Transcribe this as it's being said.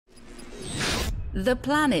The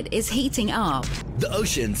planet is heating up. The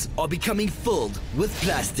oceans are becoming filled with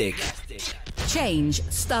plastic. Change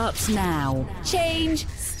starts now. Change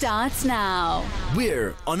starts now.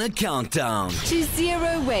 We're on a countdown To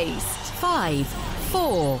zero waste. 5,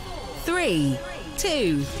 4, 3,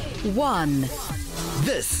 2, 1.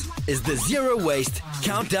 This is the Zero Waste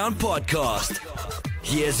Countdown Podcast.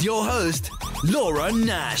 Here's your host, Laura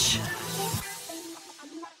Nash.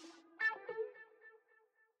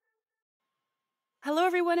 Hello,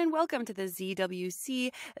 everyone, and welcome to the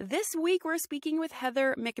ZWC. This week, we're speaking with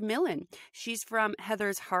Heather MacMillan. She's from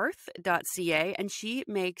heathershearth.ca, and she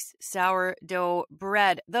makes sourdough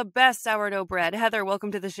bread, the best sourdough bread. Heather,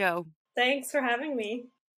 welcome to the show. Thanks for having me.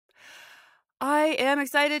 I am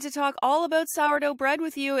excited to talk all about sourdough bread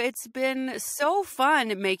with you. It's been so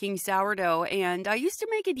fun making sourdough, and I used to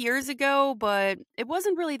make it years ago, but it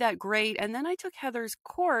wasn't really that great. And then I took Heather's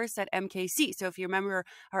course at MKC. So if you remember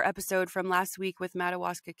our episode from last week with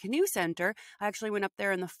Madawaska Canoe Center, I actually went up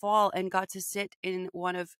there in the fall and got to sit in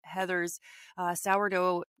one of Heather's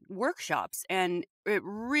sourdough workshops. And it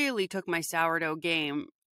really took my sourdough game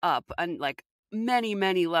up and like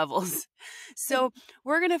many levels. So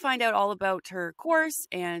we're going to find out all about her course,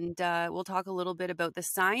 and we'll talk a little bit about the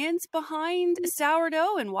science behind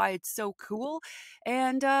sourdough and why it's so cool.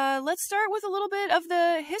 And let's start with a little bit of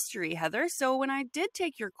the history, Heather. So when I did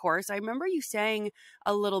take your course, I remember you saying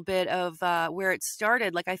a little bit of where it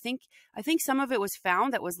started. Like I think some of it was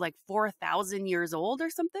found that was like 4,000 years old or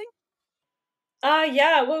something.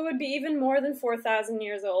 Yeah, well, it would be even more than 4,000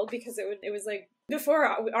 years old because it was like before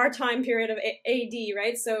our time period of AD,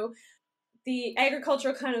 right? So the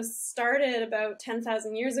agriculture kind of started about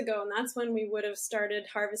 10,000 years ago, and that's when we would have started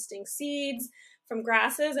harvesting seeds from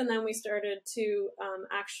grasses, and then we started to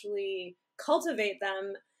actually cultivate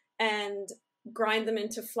them and grind them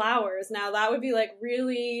into flours. Now that would be like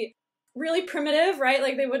really, really primitive, right?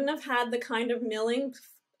 Like they wouldn't have had the kind of milling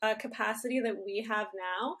capacity that we have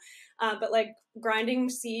now, but like grinding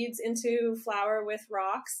seeds into flour with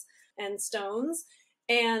rocks and stones.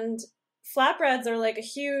 And flatbreads are like a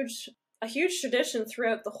huge tradition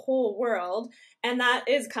throughout the whole world, and that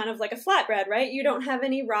is kind of like a flatbread, right? You don't have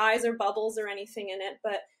any rise or bubbles or anything in it,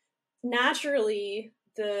 but naturally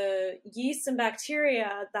the yeast and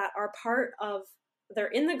bacteria that are they're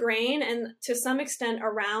in the grain and to some extent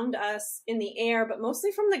around us in the air, but mostly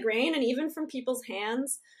from the grain and even from people's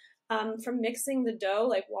hands, from mixing the dough,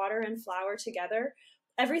 like water and flour together.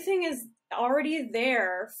 Everything is already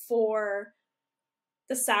there for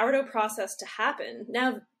the sourdough process to happen.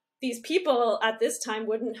 Now, these people at this time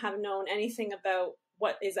wouldn't have known anything about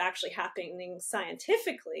what is actually happening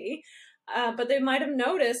scientifically, but they might have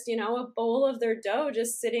noticed, a bowl of their dough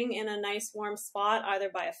just sitting in a nice warm spot, either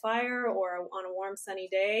by a fire or on a warm sunny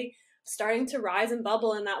day, starting to rise and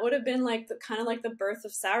bubble. And that would have been like the birth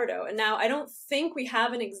of sourdough. And now I don't think we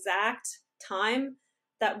have an exact time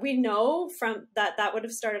that we know from that would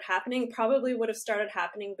have started happening. Probably would have started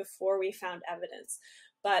happening before we found evidence.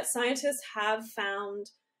 But scientists have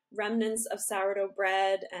found remnants of sourdough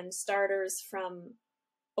bread and starters from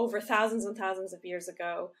over thousands and thousands of years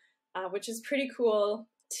ago, which is pretty cool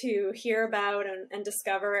to hear about and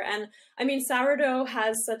discover. And I mean, sourdough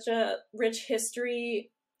has such a rich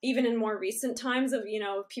history, even in more recent times of,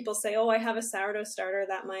 people say, oh, I have a sourdough starter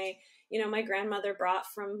that my grandmother brought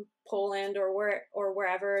from Poland or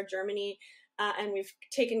wherever, Germany, and we've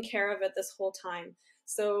taken care of it this whole time.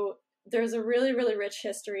 So there's a really, really rich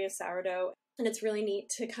history of sourdough, and it's really neat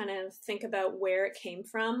to kind of think about where it came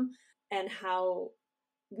from and how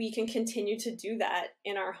we can continue to do that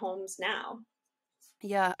in our homes now.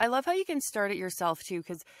 Yeah, I love how you can start it yourself too,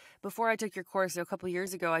 because before I took your course a couple of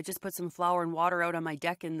years ago, I just put some flour and water out on my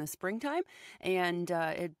deck in the springtime, and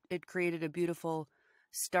it created a beautiful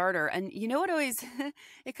starter. And you know what always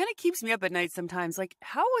it kind of keeps me up at night sometimes, like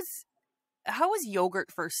how was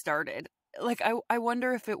yogurt first started? Like I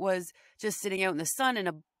wonder if it was just sitting out in the sun in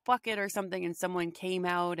a bucket or something and someone came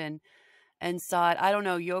out and saw it. I don't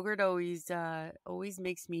know, yogurt always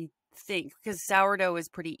makes me think, because sourdough is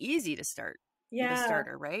pretty easy to start. Yeah. The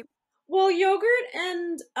starter, right? Well, yogurt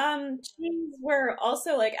and cheese were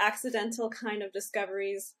also like accidental kind of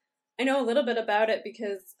discoveries. I know a little bit about it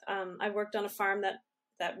because I worked on a farm that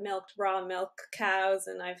milked raw milk cows,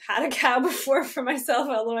 and I've had a cow before for myself,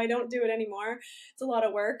 although I don't do it anymore. It's a lot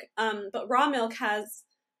of work. But raw milk has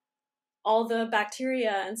all the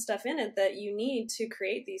bacteria and stuff in it that you need to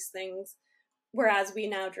create these things, whereas we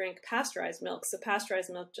now drink pasteurized milk. So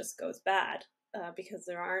pasteurized milk just goes bad because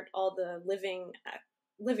there aren't all the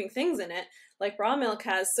living things in it like raw milk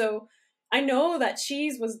has. So I know that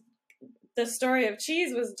the story of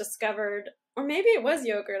cheese was discovered or maybe it was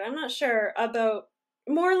yogurt, I'm not sure, about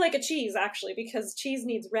more like a cheese actually, because cheese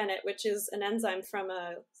needs rennet, which is an enzyme from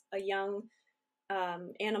a young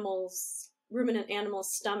ruminant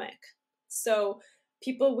animal's stomach. So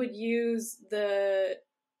people would use the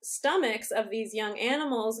stomachs of these young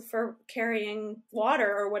animals for carrying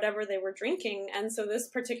water or whatever they were drinking. And so this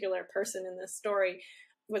particular person in this story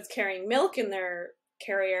was carrying milk in their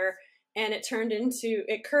carrier, and it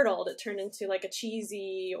curdled, it turned into like a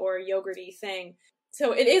cheesy or yogurty thing.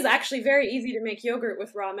 So it is actually very easy to make yogurt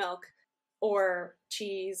with raw milk, or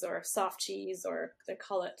cheese, or soft cheese, or they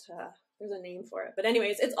call it, there's a name for it. But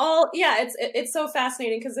anyways, it's all, it's so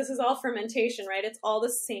fascinating because this is all fermentation, right? It's all the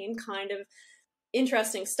same kind of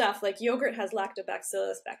interesting stuff. Like yogurt has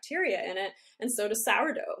lactobacillus bacteria in it, and so does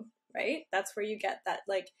sourdough, right? That's where you get that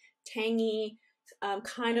like tangy,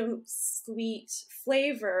 kind of sweet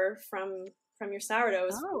flavor from your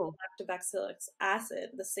sourdoughs, from lactobacillus acid,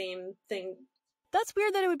 the same thing. That's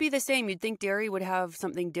weird that it would be the same. You'd think dairy would have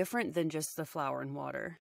something different than just the flour and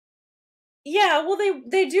water. Yeah, well,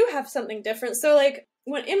 they do have something different. So like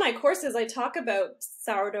when in my courses I talk about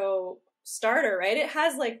sourdough starter, right? It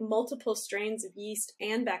has like multiple strains of yeast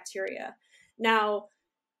and bacteria. Now,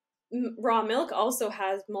 raw milk also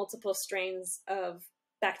has multiple strains of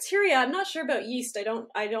bacteria. I'm not sure about yeast. I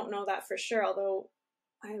don't know that for sure, although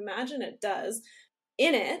I imagine it does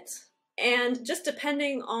in it. And just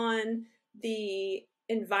depending on the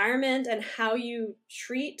environment and how you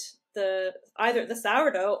treat either the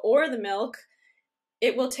sourdough or the milk,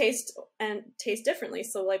 it will taste differently.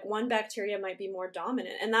 So like one bacteria might be more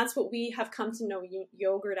dominant, and that's what we have come to know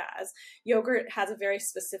yogurt as. Yogurt has a very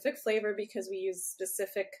specific flavor because we use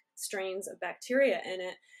specific strains of bacteria in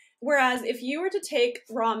it. Whereas if you were to take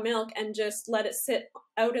raw milk and just let it sit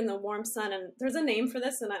out in the warm sun, and there's a name for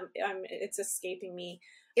this and it's escaping me,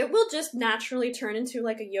 it will just naturally turn into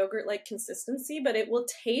like a yogurt-like consistency, but it will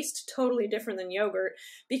taste totally different than yogurt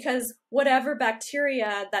because whatever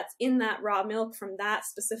bacteria that's in that raw milk from that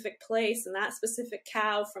specific place and that specific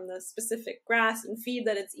cow from the specific grass and feed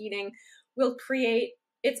that it's eating will create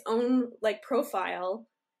its own like profile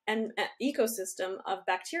and ecosystem of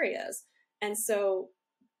bacterias. And so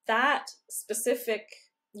that specific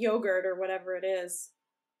yogurt or whatever it is,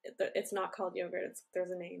 it's not called yogurt,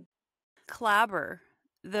 there's a name. Clabber.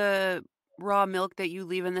 The raw milk that you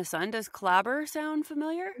leave in the sun, does clabber sound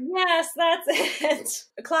familiar? Yes, that's it.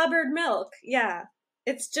 Clabbered milk. Yeah.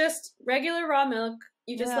 It's just regular raw milk.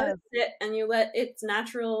 You just let it sit and you let its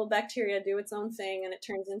natural bacteria do its own thing, and it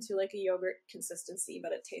turns into like a yogurt consistency,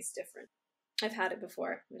 but it tastes different. I've had it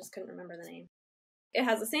before. I just couldn't remember the name. It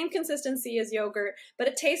has the same consistency as yogurt, but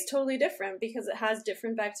it tastes totally different because it has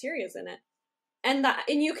different bacteria in it. And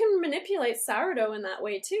you can manipulate sourdough in that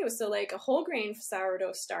way too. So like a whole grain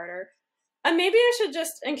sourdough starter. And maybe I should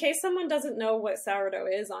just, in case someone doesn't know what sourdough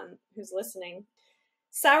is who's listening,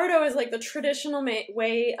 sourdough is like the traditional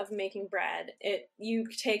way of making bread. You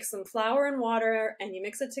take some flour and water and you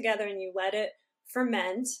mix it together and you let it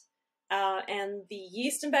ferment. And the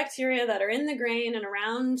yeast and bacteria that are in the grain and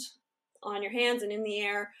around on your hands and in the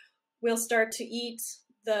air will start to eat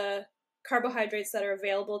the carbohydrates that are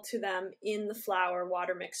available to them in the flour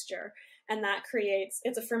water mixture. And that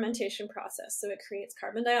it's a fermentation process. So it creates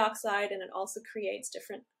carbon dioxide, and it also creates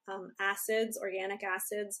different acids, organic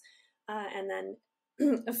acids, and then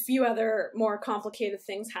a few other more complicated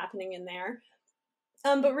things happening in there.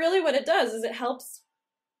 But really what it does is it helps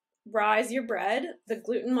rise your bread. The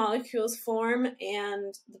gluten molecules form,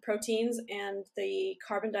 and the proteins and the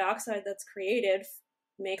carbon dioxide that's created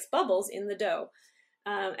makes bubbles in the dough.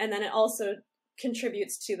 And then it also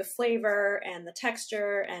contributes to the flavor and the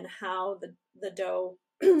texture and how the dough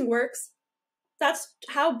works. That's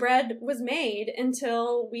how bread was made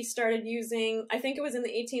until we started using, I think it was in the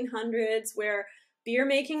 1800s, where beer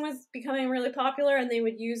making was becoming really popular, and they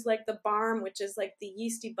would use like the barm, which is like the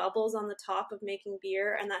yeasty bubbles on the top of making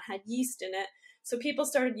beer, and that had yeast in it. So people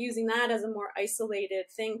started using that as a more isolated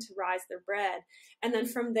thing to rise their bread. And then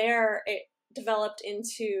from there, it developed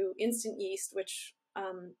into instant yeast, which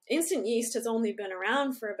instant yeast has only been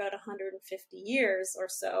around for about 150 years or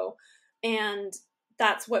so. And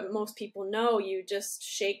that's what most people know. You just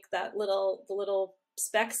shake the little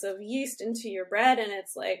specks of yeast into your bread, and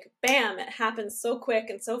it's like, bam, it happens so quick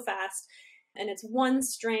and so fast. And it's one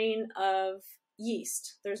strain of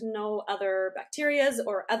yeast. There's no other bacterias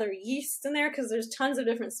or other yeasts in there, because there's tons of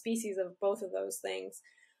different species of both of those things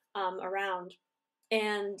around.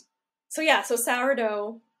 And so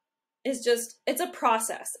sourdough is just, it's a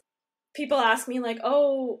process. People ask me like,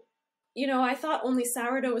 oh, you know, I thought only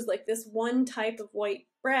sourdough was like this one type of white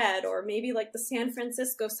bread, or maybe like the San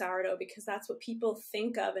Francisco sourdough, because that's what people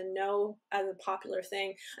think of and know as a popular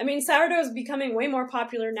thing. I mean, sourdough is becoming way more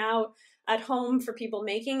popular now at home for people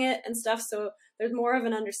making it and stuff. So there's more of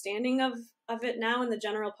an understanding of it now in the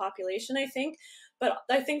general population, I think. But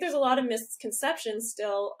I think there's a lot of misconceptions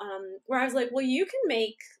still, where I was like, well, you can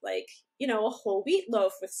make like, you know, a whole wheat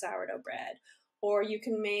loaf with sourdough bread, or you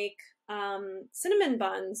can make cinnamon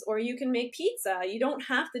buns, or you can make pizza. You don't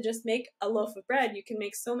have to just make a loaf of bread. You can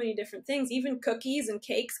make so many different things. Even cookies and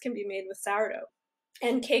cakes can be made with sourdough.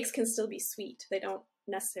 And cakes can still be sweet. They don't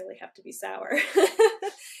necessarily have to be sour.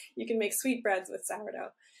 You can make sweet breads with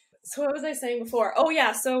sourdough. So what was I saying before? Oh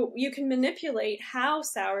yeah, so you can manipulate how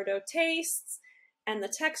sourdough tastes and the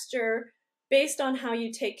texture based on how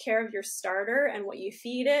you take care of your starter and what you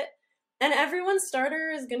feed it. And everyone's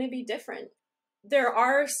starter is going to be different. There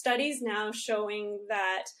are studies now showing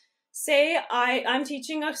that, say I'm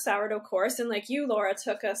teaching a sourdough course, and like you, Laura,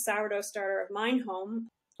 took a sourdough starter of mine home,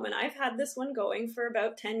 and I've had this one going for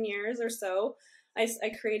about 10 years or so. I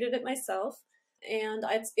created it myself, and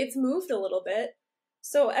it's moved a little bit.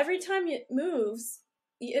 So every time it moves,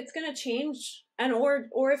 it's going to change, and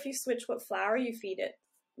or if you switch what flour you feed it,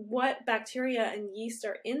 what bacteria and yeast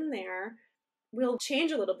are in there will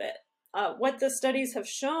change a little bit. What the studies have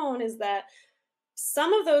shown is that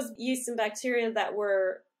some of those yeast and bacteria that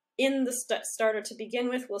were in the starter to begin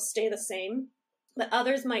with will stay the same, but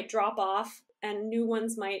others might drop off and new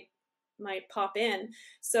ones might pop in.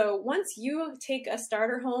 So once you take a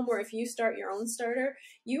starter home, or if you start your own starter,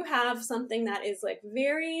 you have something that is like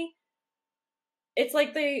it's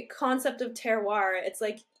like the concept of terroir. It's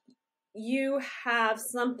like you have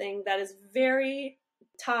something that is very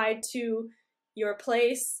tied to your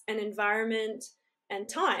place and environment and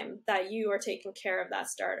time that you are taking care of that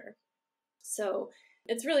starter. So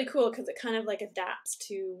it's really cool because it kind of like adapts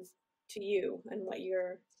to you and what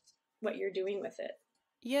you're doing with it.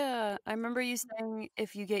 Yeah, I remember you saying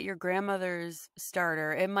if you get your grandmother's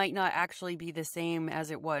starter, it might not actually be the same as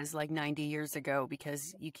it was like 90 years ago,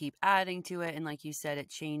 because you keep adding to it. And like you said, it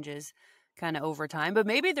changes kind of over time. But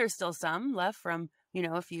maybe there's still some left from, you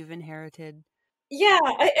know, if you've inherited. Yeah,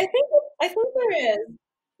 I think there is.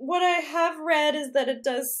 What I have read is that it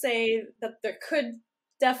does say that there could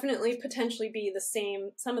definitely potentially be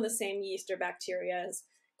some of the same yeast or bacteria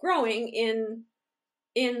growing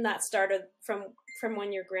in that starter from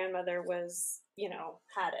when your grandmother was, you know,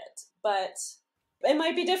 had it. But it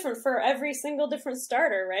might be different for every single different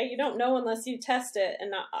starter, right? You don't know unless you test it.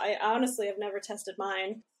 And I honestly have never tested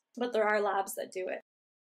mine, but there are labs that do it.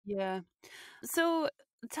 Yeah. So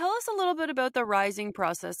tell us a little bit about the rising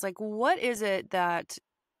process. Like, what is it that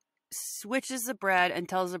switches the bread and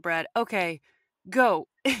tells the bread, okay, go.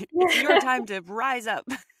 It's your time to rise up.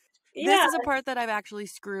 This is a part that I've actually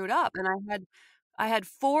screwed up. And I had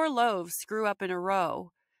 4 loaves screw up in a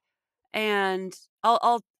row. And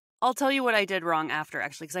I'll tell you what I did wrong after,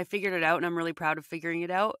 actually, because I figured it out and I'm really proud of figuring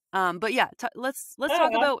it out. But yeah, let's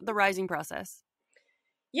talk about the rising process.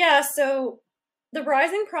 Yeah, so the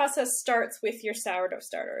rising process starts with your sourdough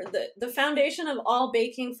starter. The foundation of all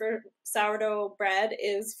baking for sourdough bread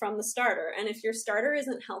is from the starter. And if your starter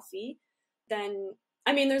isn't healthy, then,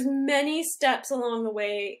 I mean, there's many steps along the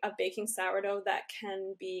way of baking sourdough that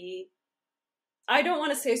can be, I don't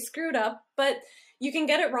want to say screwed up, but you can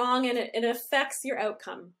get it wrong and it affects your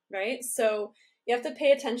outcome, right? So you have to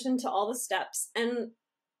pay attention to all the steps. And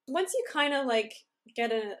once you kind of like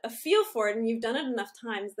get a feel for it and you've done it enough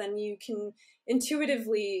times, then you can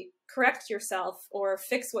intuitively correct yourself or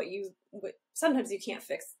fix sometimes you can't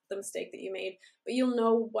fix the mistake that you made, but you'll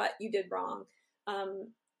know what you did wrong.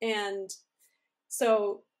 And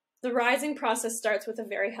so the rising process starts with a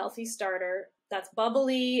very healthy starter that's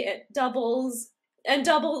bubbly, it doubles, and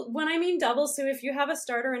when I mean double, so if you have a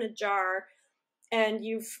starter in a jar and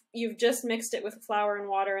you've just mixed it with flour and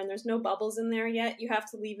water and there's no bubbles in there yet, you have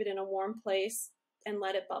to leave it in a warm place and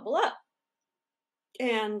let it bubble up.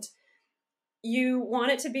 And you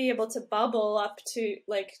want it to be able to bubble up to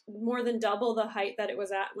like more than double the height that it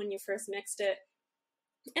was at when you first mixed it.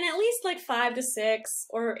 And at least like 5 to 6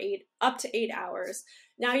 or 8, up to 8 hours.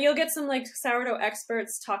 Now you'll get some like sourdough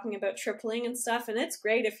experts talking about tripling and stuff. And it's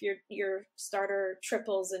great if your starter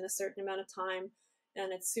triples in a certain amount of time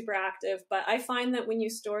and it's super active. But I find that when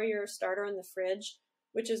you store your starter in the fridge,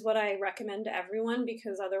 which is what I recommend to everyone,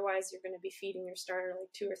 because otherwise you're going to be feeding your starter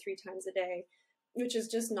like 2 or 3 times a day, which is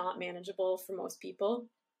just not manageable for most people.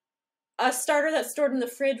 A starter that's stored in the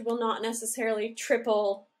fridge will not necessarily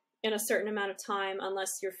triple in a certain amount of time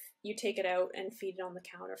unless you take it out and feed it on the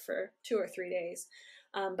counter for 2 or 3 days.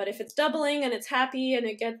 But if it's doubling and it's happy and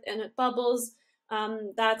it bubbles,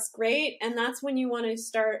 that's great. And that's when you want to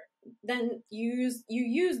start. Then you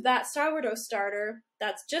use that sourdough starter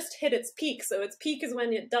that's just hit its peak. So its peak is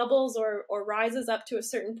when it doubles or rises up to a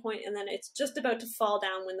certain point, and then it's just about to fall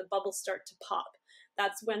down when the bubbles start to pop.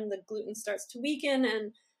 That's when the gluten starts to weaken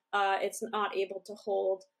and it's not able to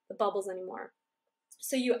hold the bubbles anymore.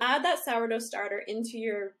 So you add that sourdough starter into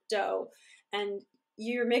your dough, and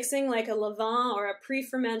you're mixing like a levain or a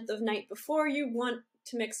pre-ferment the night before you want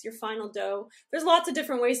to mix your final dough. There's lots of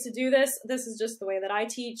different ways to do this. This is just the way that I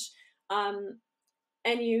teach.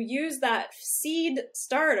 And you use that seed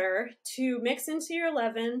starter to mix into your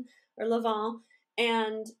leaven or levain,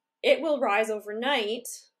 and it will rise overnight,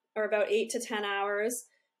 or about 8 to 10 hours.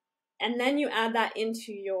 And then you add that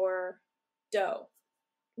into your dough.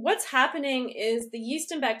 What's happening is the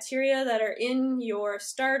yeast and bacteria that are in your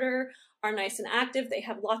starter are nice and active. They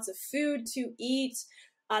have lots of food to eat.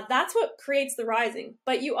 That's what creates the rising.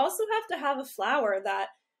 But you also have to have a flour that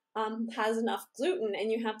has enough gluten,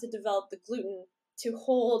 and you have to develop the gluten to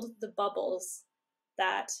hold the bubbles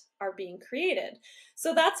that are being created.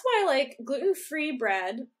 So that's why, like, gluten-free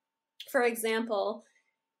bread, for example,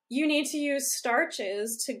 you need to use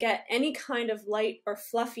starches to get any kind of light or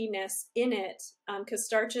fluffiness in it, because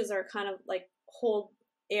starches are kind of like hold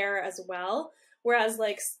air as well. Whereas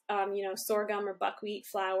like, sorghum or buckwheat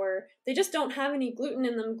flour, they just don't have any gluten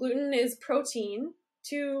in them. Gluten is protein.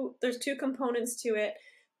 There's two components to it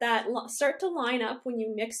that start to line up when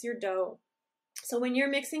you mix your dough. So when you're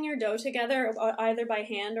mixing your dough together, either by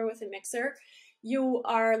hand or with a mixer, you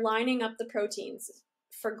are lining up the proteins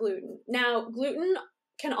for gluten. Now, gluten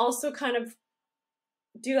can also kind of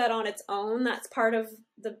do that on its own. That's part of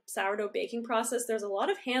the sourdough baking process. There's a lot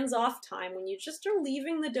of hands-off time when you just are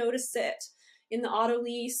leaving the dough to sit in the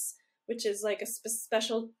autolyse, which is like a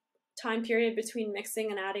special time period between mixing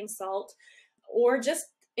and adding salt, or just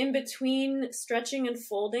in between stretching and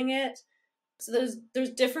folding it. So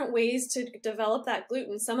there's different ways to develop that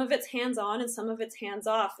gluten. Some of it's hands-on and some of it's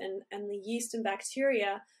hands-off, and the yeast and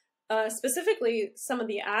bacteria, specifically some of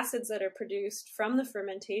the acids that are produced from the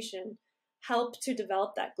fermentation, help to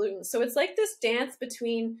develop that gluten. So it's like this dance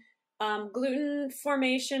between gluten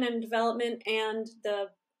formation and development and the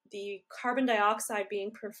carbon dioxide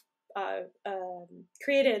being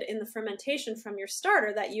created in the fermentation from your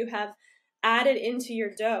starter that you have added into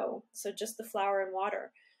your dough. So just the flour and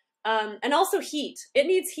water. And also heat. It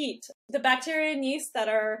needs heat. The bacteria and yeast that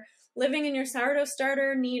are living in your sourdough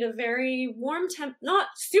starter need a very warm not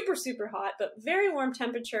super, super hot, but very warm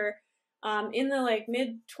temperature, in the like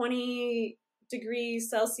mid 20 degrees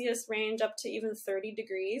Celsius range up to even 30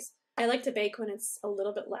 degrees. I like to bake when it's a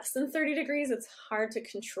little bit less than 30 degrees. It's hard to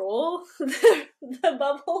control the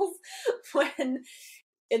bubbles when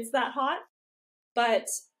it's that hot. But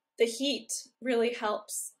the heat really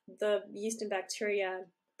helps the yeast and bacteria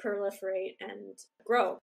proliferate and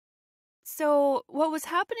grow. So what was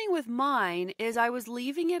happening with mine is I was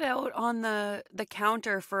leaving it out on the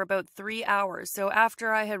counter for about 3 hours. So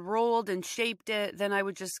after I had rolled and shaped it, then I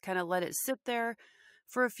would just kind of let it sit there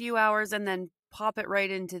for a few hours and then pop it right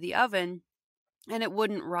into the oven, and it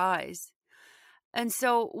wouldn't rise. And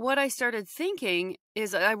so what I started thinking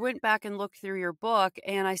is I went back and looked through your book,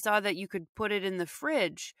 and I saw that you could put it in the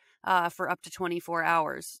fridge for up to 24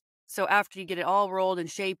 hours. So after you get it all rolled and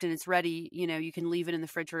shaped and it's ready, you can leave it in the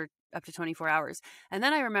fridge for up to 24 hours. And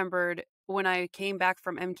then I remembered when I came back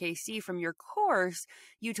from MKC from your course,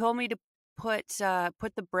 you told me to put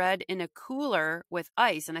the bread in a cooler with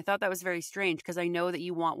ice. And I thought that was very strange because I know that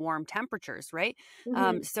you want warm temperatures, right?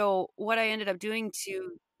 Mm-hmm. So what I ended up doing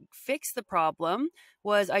to fix the problem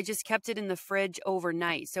was I just kept it in the fridge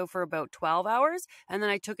overnight. So for about 12 hours. And then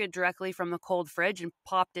I took it directly from the cold fridge and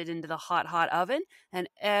popped it into the hot oven. And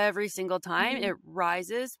every single time it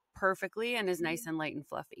rises perfectly and is nice and light and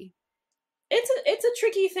fluffy. It's a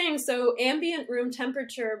tricky thing. So ambient room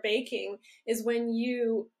temperature baking is when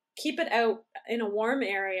you keep it out in a warm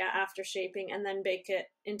area after shaping and then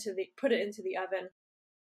put it into the oven.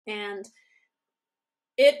 And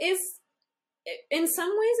it is, in some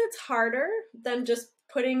ways it's harder than just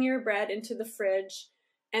putting your bread into the fridge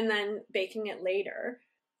and then baking it later.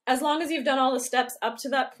 As long as you've done all the steps up to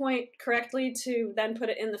that point correctly to then put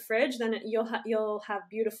it in the fridge, then you'll have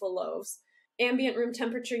beautiful loaves. Ambient room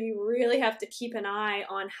temperature, you really have to keep an eye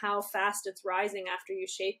on how fast it's rising after you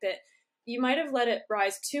shape it. You might have let it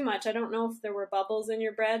rise too much. I don't know if there were bubbles in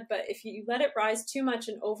your bread, but if you let it rise too much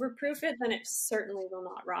and overproof it, then it certainly will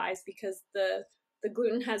not rise because the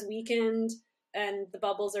gluten has weakened and the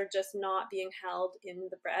bubbles are just not being held in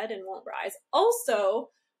the bread and won't rise.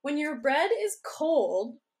 Also, when your bread is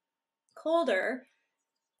colder,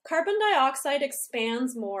 Carbon dioxide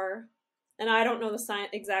expands more, and I don't know the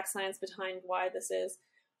exact science behind why this is.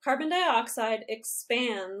 Carbon dioxide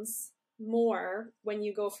expands more when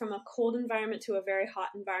you go from a cold environment to a very hot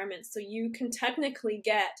environment. So you can technically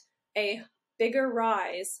get a bigger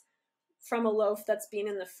rise from a loaf that's been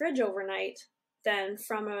in the fridge overnight than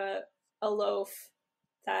from a loaf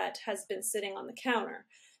that has been sitting on the counter.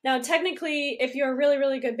 Now, technically, if you're a really,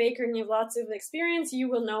 really good baker and you have lots of experience, you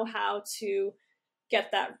will know how to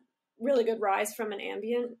get that really good rise from an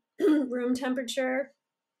ambient room temperature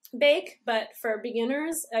bake. But for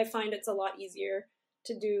beginners, I find it's a lot easier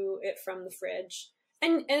to do it from the fridge.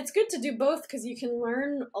 And it's good to do both because you can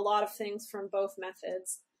learn a lot of things from both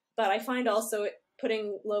methods. But I find also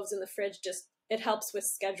putting loaves in the fridge it helps with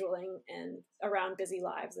scheduling and around busy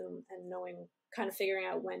lives and knowing, kind of figuring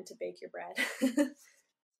out when to bake your bread.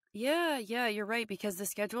 Yeah, you're right, because the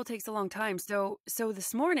schedule takes a long time. So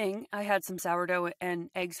this morning I had some sourdough and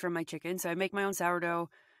eggs from my chicken. So I make my own sourdough,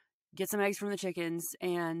 get some eggs from the chickens,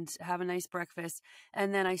 and have a nice breakfast.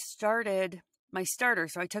 And then I started my starter.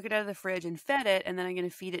 So I took it out of the fridge and fed it, and then I'm going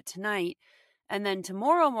to feed it tonight. And then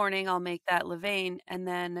tomorrow morning I'll make that levain, and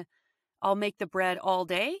then I'll make the bread all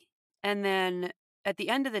day. And then at the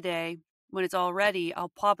end of the day, when it's all ready, I'll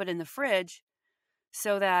pop it in the fridge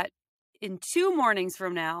so that in 2 mornings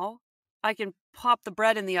from now, I can pop the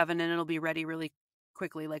bread in the oven and it'll be ready really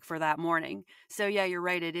quickly, like for that morning. So yeah, you're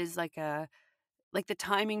right. It is like the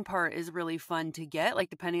timing part is really fun to get, like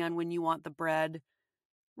depending on when you want the bread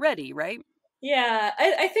ready, right? Yeah,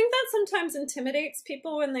 I think that sometimes intimidates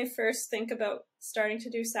people when they first think about starting to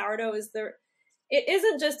do sourdough. It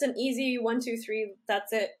isn't just an easy 1, 2, 3,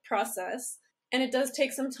 that's it process. And it does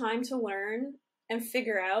take some time to learn and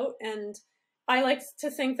figure out. And I like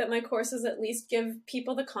to think that my courses at least give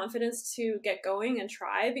people the confidence to get going and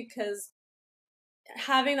try, because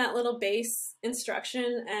having that little base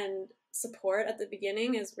instruction and support at the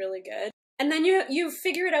beginning is really good. And then you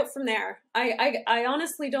figure it out from there. I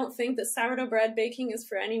honestly don't think that sourdough bread baking is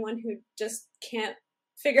for anyone who just can't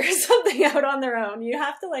figure something out on their own. You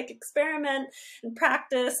have to experiment and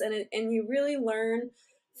practice, and you really learn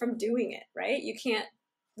from doing it, right? You can't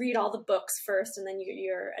read all the books first and then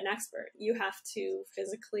you're an expert. You have to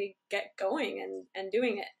physically get going and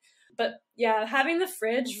doing it. But yeah, having the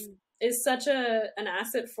fridge is such an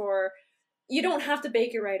asset for, you don't have to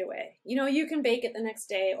bake it right away. You can bake it the next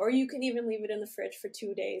day, or you can even leave it in the fridge for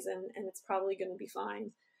 2 days and it's probably going to be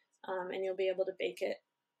fine. And you'll be able to bake it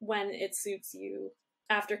when it suits you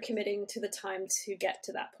after committing to the time to get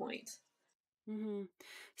to that point. Mm-hmm.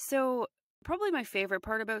 So probably my favorite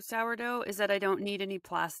part about sourdough is that I don't need any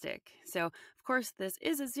plastic. So, of course, this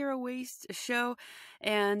is a zero waste show,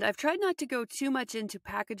 and I've tried not to go too much into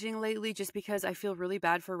packaging lately just because I feel really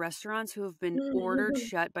bad for restaurants who have been ordered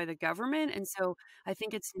shut by the government. And so I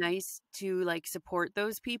think it's nice to support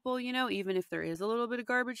those people, even if there is a little bit of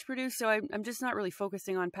garbage produced. So I'm just not really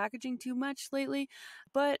focusing on packaging too much lately.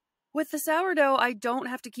 But with the sourdough, I don't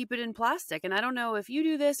have to keep it in plastic. And I don't know if you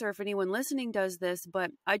do this or if anyone listening does this,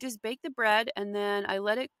 but I just bake the bread and then I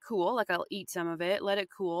let it cool. I'll eat some of it, let it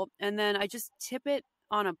cool. And then I just tip it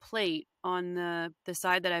on a plate on the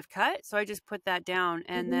side that I've cut. So I just put that down,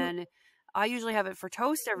 and then I usually have it for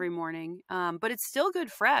toast every morning. But it's still good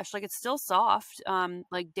fresh. It's still soft,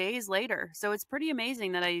 days later. So it's pretty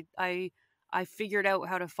amazing that I figured out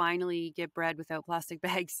how to finally get bread without plastic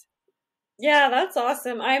bags. Yeah, that's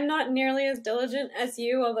awesome. I'm not nearly as diligent as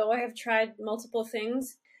you, although I have tried multiple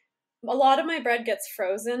things. A lot of my bread gets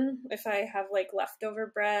frozen if I have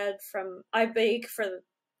leftover bread I bake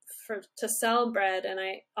to sell bread, and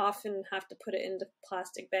I often have to put it into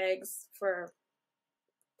plastic bags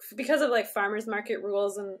because of farmers market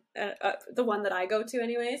rules and the one that I go to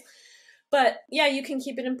anyways. But yeah, you can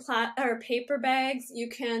keep it in paper bags. You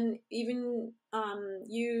can even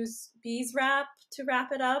use beeswrap to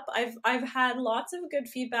wrap it up. I've had lots of good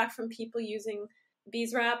feedback from people using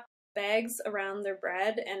beeswrap bags around their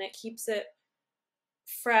bread, and it keeps it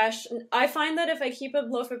fresh. And I find that if I keep a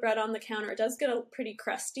loaf of bread on the counter, it does get pretty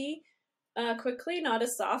crusty quickly, not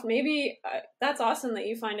as soft. Maybe that's awesome that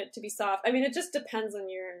you find it to be soft. I mean, it just depends on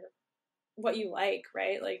what you like,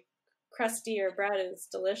 right? Crustier bread is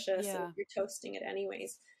delicious, and if you're toasting it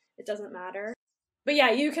anyways, it doesn't matter. But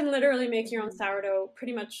yeah, you can literally make your own sourdough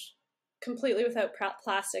pretty much completely without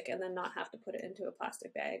plastic, and then not have to put it into a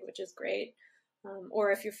plastic bag, which is great.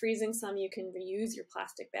 Or if you're freezing some, you can reuse your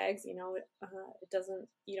plastic bags. You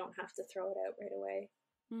don't have to throw it out right away.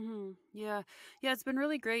 Yeah, it's been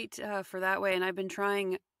really great for that way, and I've been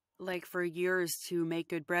trying like for years to make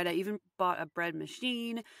good bread. I even bought a bread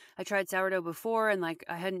machine. I tried sourdough before, and like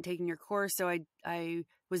I hadn't taken your course, so I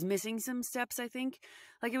was missing some steps, I think.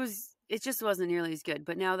 Like it just wasn't nearly as good.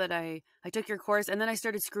 But now that I took your course, and then I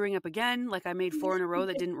started screwing up again, like I made 4 in a row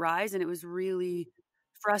that didn't rise, and it was really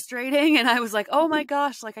frustrating. And I was like, oh my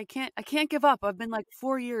gosh, like I can't give up. I've been like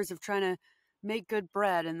 4 years of trying to make good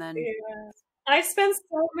bread, and then Yeah. I spent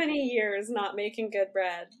so many years not making good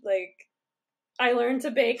bread. Like, I learned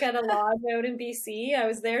to bake at a lodge out in BC. I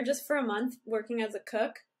was there just for a month working as a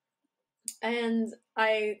cook. And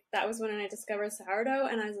that was when I discovered sourdough,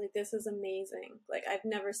 and I was like, this is amazing. Like, I've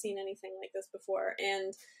never seen anything like this before.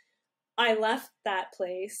 And I left that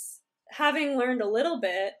place having learned a little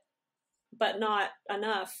bit, but not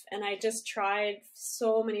enough. And I just tried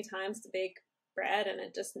so many times to bake bread, and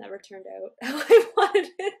it just never turned out how I wanted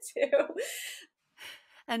it to.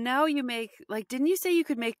 and now you make, like, didn't you say you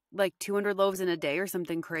could make like 200 loaves in a day or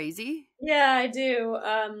something crazy? Yeah, I do.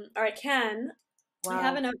 Or I can. Wow. I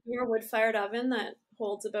have an outdoor wood-fired oven that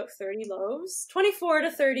holds about 30 loaves, 24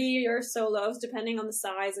 to 30 or so loaves, depending on the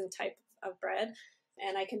size and type of bread.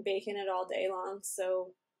 And I can bake in it all day long.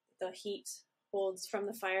 So the heat holds from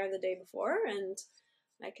the fire the day before, and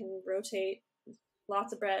I can rotate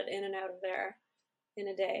lots of bread in and out of there in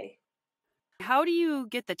a day. How do you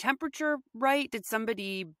get the temperature right? Did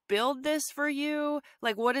somebody build this for you?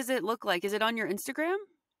 Like, what does it look like? Is it on your Instagram?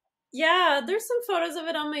 Yeah, there's some photos of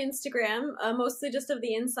it on my Instagram, mostly just of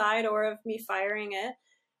the inside or of me firing it.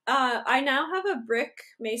 I now have a brick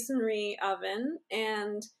masonry oven,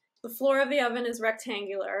 and the floor of the oven is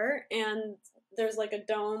rectangular, and there's like a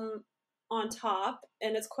dome on top,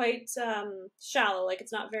 and it's quite shallow, like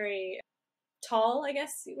it's not very tall, I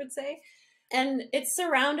guess you would say. And it's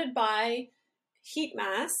surrounded by heat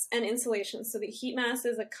mass and insulation. So the heat mass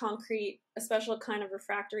is a special kind of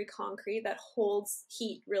refractory concrete that holds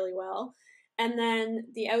heat really well. And then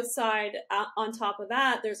the outside, on top of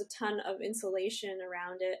that, there's a ton of insulation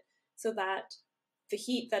around it so that the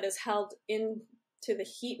heat that is held into the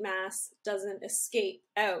heat mass doesn't escape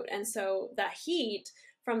out. And so that heat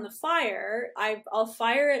from the fire, I'll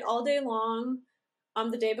fire it all day long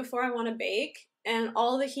the day before I want to bake. And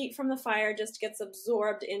all the heat from the fire just gets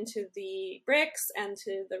absorbed into the bricks and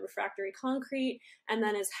to the refractory concrete, and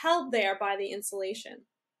then is held there by the insulation.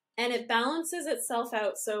 And it balances itself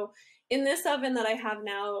out. So in this oven that I have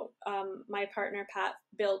now, my partner Pat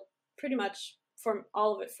built pretty much for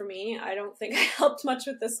all of it for me. I don't think I helped much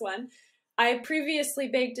with this one. I previously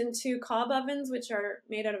baked in 2 cob ovens, which are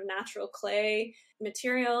made out of natural clay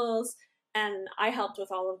materials, and I helped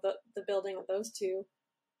with all of the building of those 2.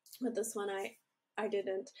 But this one I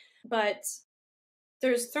didn't. But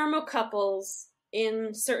there's thermocouples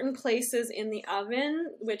in certain places in the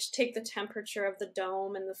oven which take the temperature of the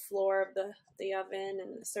dome and the floor of the oven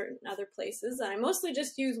and certain other places. And I mostly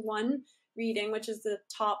just use one reading, which is the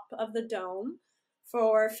top of the dome,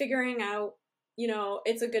 for figuring out,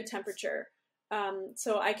 it's a good temperature.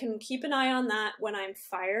 So I can keep an eye on that when I'm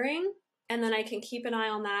firing, and then I can keep an eye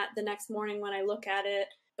on that the next morning when I look at it.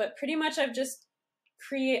 But pretty much I've just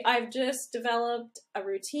developed a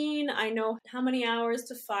routine. I know how many hours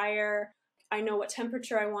to fire. I know what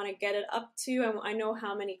temperature I want to get it up to. I know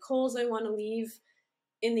how many coals I want to leave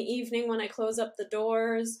in the evening when I close up the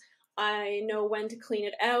doors. I know when to clean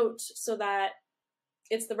it out so that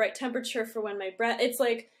it's the right temperature for when my bread.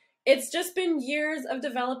 It's just been years of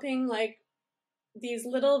developing like these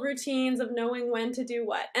little routines of knowing when to do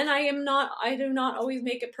what. And I do not always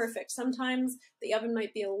make it perfect. Sometimes the oven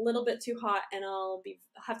might be a little bit too hot, and I'll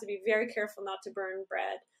have to be very careful not to burn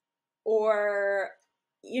bread. Or,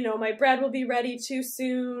 my bread will be ready too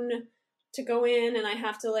soon to go in, and I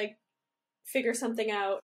have to like figure something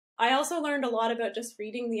out. I also learned a lot about just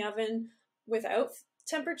reading the oven without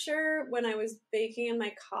temperature when I was baking in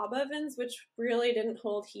my cob ovens, which really didn't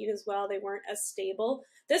hold heat as well. They weren't as stable.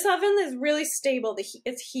 This oven is really stable.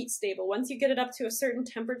 It's heat stable. Once you get it up to a certain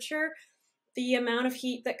temperature, the amount of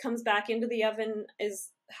heat that comes back into the oven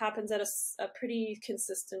happens at a pretty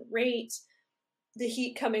consistent rate. The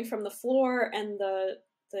heat coming from the floor and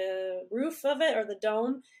the roof of it, or the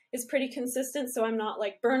dome, is pretty consistent. So I'm not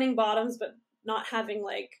like burning bottoms, but not having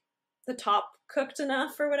like the top cooked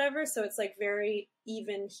enough or whatever. So it's like very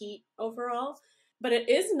even heat overall. But it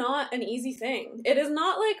is not an easy thing. It is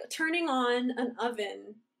not like turning on an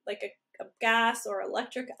oven, like a gas or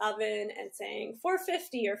electric oven, and saying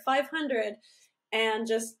 450 or 500 and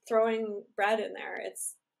just throwing bread in there.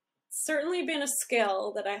 It's certainly been a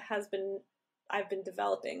skill that I've been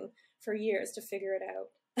developing for years to figure it out.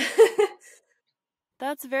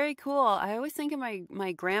 That's very cool. I always think of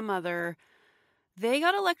my grandmother They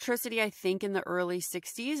got electricity, I think, in the early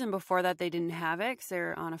 60s, and before that they didn't have it because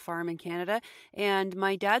they're on a farm in Canada. And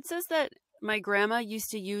my dad says that my grandma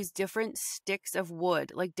used to use different sticks of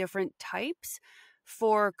wood, like different types,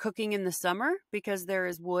 for cooking in the summer because there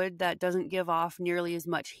is wood that doesn't give off nearly as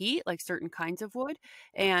much heat, like certain kinds of wood.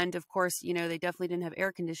 And of course, you know, they definitely didn't have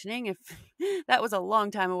air conditioning if that was a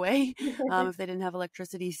long time away, if they didn't have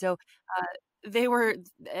electricity. So they were,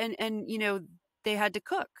 and you know, they had to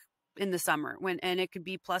cook in the summer and it could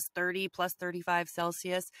be plus 30, plus 35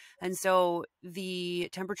 Celsius. And so the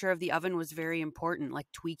temperature of the oven was very important, like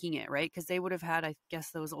tweaking it, right? Because they would have had, I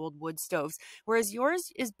guess, those old wood stoves. Whereas yours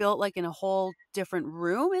is built like in a whole different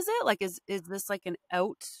room, is it? Like, is this like an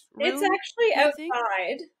out It's room actually kind of thing?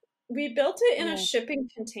 outside. We built it in a Oh, shipping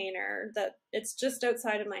container that it's just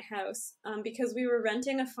outside of my house, because we were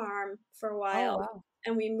renting a farm for a oh, while, wow.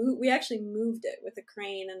 and we actually moved it with a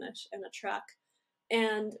crane and a truck.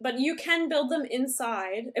 And but you can build them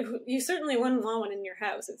inside. You certainly wouldn't want one in your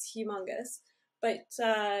house. It's humongous. But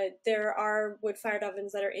there are wood-fired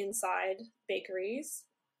ovens that are inside bakeries,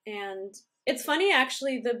 and it's funny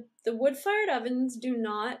actually. The wood-fired ovens do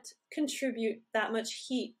not contribute that much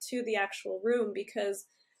heat to the actual room because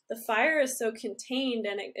the fire is so contained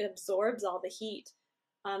and it absorbs all the heat,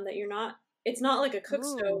 that you're not. It's not like a cook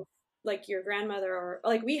stove Ooh. like your grandmother, or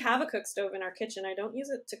like we have a cook stove in our kitchen. I don't use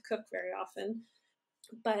it to cook very often,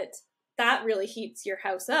 but that really heats your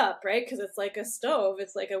house up, right? Because it's like a stove,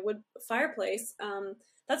 it's like a wood fireplace.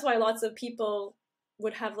 That's why lots of people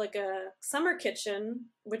would have like a summer kitchen,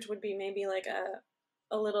 which would be maybe like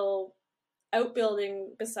a little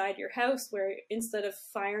outbuilding beside your house, where instead of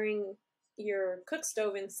firing your cook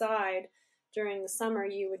stove inside during the summer,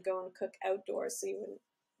 you would go and cook outdoors, so you wouldn't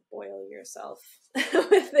boil yourself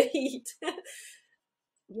with the heat.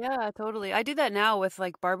 Yeah, totally. I do that now with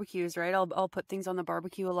like barbecues, right? I'll put things on the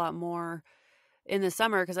barbecue a lot more in the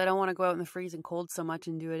summer because I don't want to go out in the freezing cold so much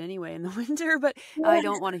and do it anyway in the winter, but I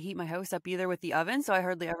don't want to heat my house up either with the oven, so I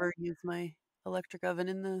hardly ever use my electric oven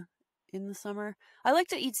in the summer. I like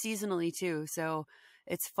to eat seasonally too, so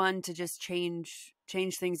it's fun to just change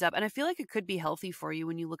things up. And I feel like it could be healthy for you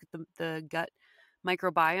when you look at the gut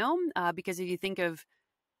microbiome, because if you think of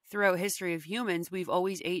throughout history of humans, we've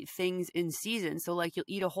always ate things in season. So like you'll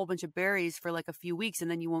eat a whole bunch of berries for like a few weeks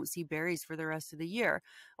and then you won't see berries for the rest of the year.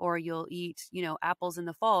 Or you'll eat, you know, apples in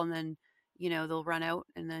the fall and then, you know, they'll run out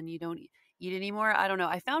and then you don't eat anymore. I don't know.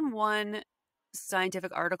 I found one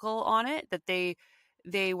scientific article on it that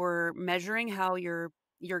they were measuring how your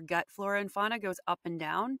gut flora and fauna goes up and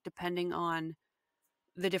down depending on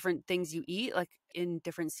the different things you eat, like in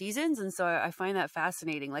different seasons. And so I find that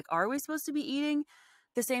fascinating. Like, are we supposed to be eating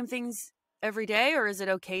the same things every day, or is it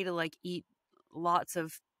okay to like eat lots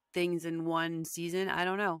of things in one season? I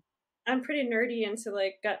don't know. I'm pretty nerdy into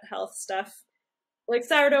like gut health stuff. Like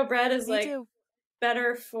sourdough bread is Me like too.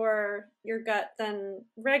 better for your gut than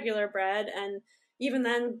regular bread, and even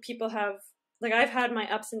then people have, like, I've had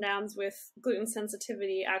my ups and downs with gluten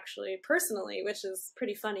sensitivity actually personally, which is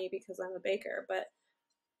pretty funny because I'm a baker. But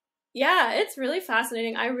yeah, it's really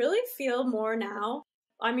fascinating. I really feel more now.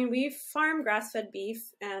 I mean, we farm grass-fed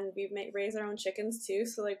beef and raise our own chickens too.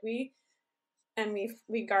 So like we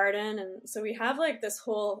garden, and so we have like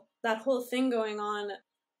that whole thing going on.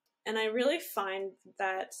 And I really find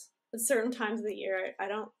that at certain times of the year, I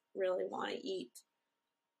don't really want to eat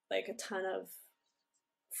like a ton of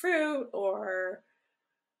fruit or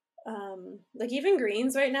like even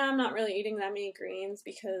greens right now. I'm not really eating that many greens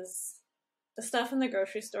because the stuff in the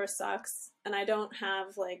grocery store sucks, and I don't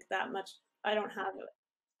have like that much. I don't have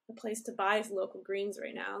a place to buy local greens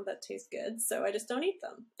right now that taste good, so I just don't eat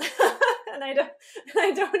them. and I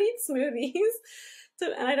don't eat smoothies.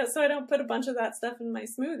 So I don't put a bunch of that stuff in my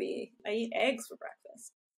smoothie. I eat eggs for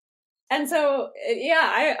breakfast. And so,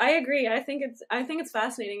 yeah, I agree. I think it's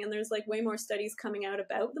fascinating, and there's like way more studies coming out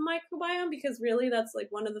about the microbiome, because really that's like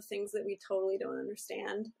one of the things that we totally don't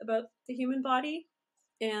understand about the human body.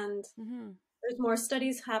 And Hmm. there's more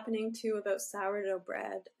studies happening too about sourdough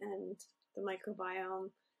bread and the microbiome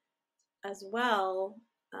as well.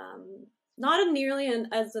 Not nearly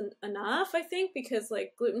enough, I think, because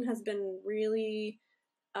like gluten has been really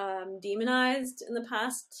demonized in the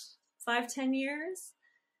past 5-10 years.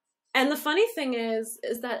 And the funny thing is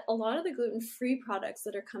that a lot of the gluten-free products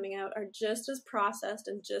that are coming out are just as processed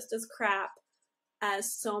and just as crap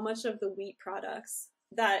as so much of the wheat products,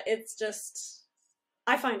 that it's just,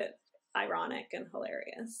 I find it ironic and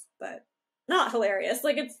hilarious, but not hilarious.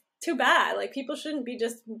 Like, it's too bad. Like, people shouldn't be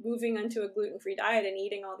just moving into a gluten-free diet and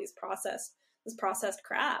eating all this processed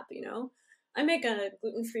crap, you know? I make a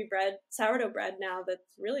gluten-free sourdough bread now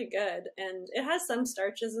that's really good, and it has some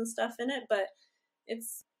starches and stuff in it, but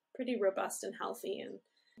it's pretty robust and healthy and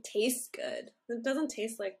tastes good. It doesn't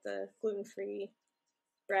taste like the gluten-free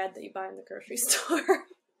bread that you buy in the grocery store.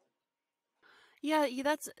 Yeah,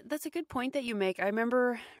 that's a good point that you make. I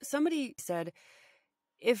remember somebody said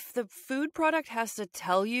if the food product has to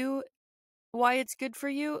tell you why it's good for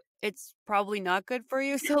you, it's probably not good for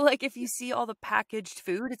you. So like if you see all the packaged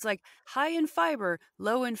food, it's like high in fiber,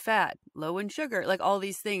 low in fat, low in sugar, like all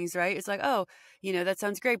these things, right? It's like, oh, that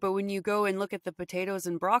sounds great. But when you go and look at the potatoes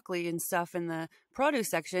and broccoli and stuff in the produce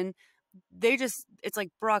section, it's like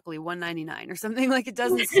broccoli 1.99 or something. Like it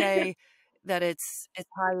doesn't say that it's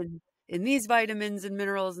high in these vitamins and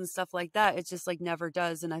minerals and stuff like that. It just like never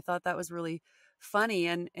does. And I thought that was really funny.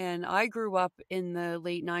 And I grew up in the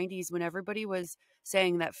late 90s when everybody was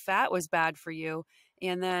saying that fat was bad for you.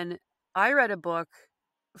 And then I read a book,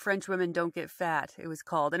 French Women Don't Get Fat, it was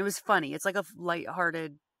called, and it was funny. It's like a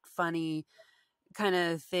lighthearted, funny kind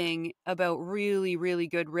of thing about really, really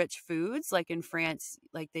good rich foods. Like in France,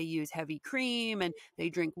 like they use heavy cream and they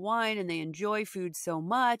drink wine and they enjoy food so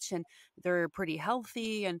much and they're pretty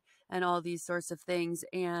healthy and all these sorts of things.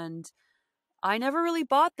 And I never really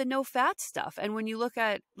bought the no fat stuff. And when you look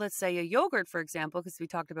at, let's say, a yogurt, for example, because we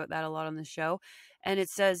talked about that a lot on the show, and it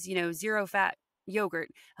says, 0 fat yogurt,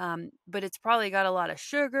 but it's probably got a lot of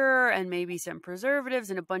sugar and maybe some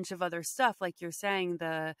preservatives and a bunch of other stuff, like you're saying,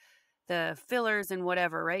 the fillers and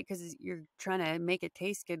whatever, right? Because you're trying to make it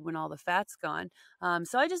taste good when all the fat's gone.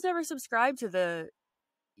 So I just never subscribed to the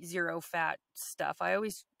 0 fat stuff. I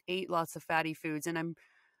always ate lots of fatty foods, and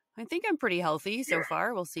I think I'm pretty healthy so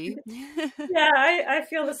far. We'll see. Yeah, I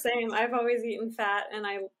feel the same. I've always eaten fat, and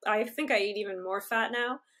I think I eat even more fat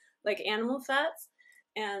now, like animal fats.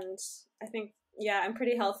 And I think, yeah, I'm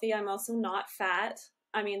pretty healthy. I'm also not fat.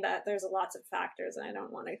 I mean, that there's lots of factors, and I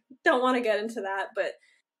don't want to get into that, but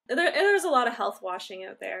there's a lot of health washing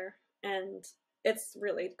out there, and it's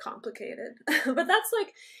really complicated. But that's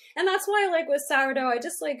why, like with sourdough,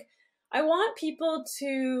 I want people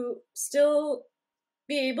to still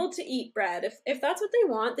be able to eat bread. If that's what they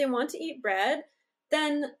want to eat bread,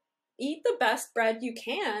 then eat the best bread you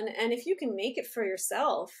can. And if you can make it for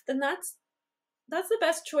yourself, then that's the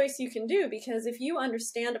best choice you can do, because if you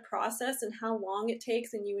understand a process and how long it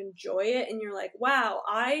takes and you enjoy it and you're like, wow,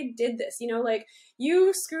 I did this, like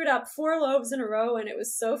you screwed up 4 loaves in a row and it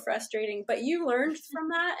was so frustrating, but you learned from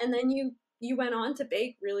that, and then you went on to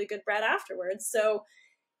bake really good bread afterwards. So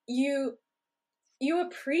you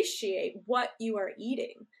appreciate what you are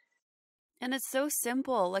eating. And it's so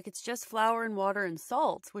simple. Like it's just flour and water and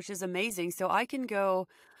salt, which is amazing. So I can go,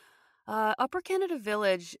 Upper Canada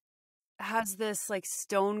Village has this like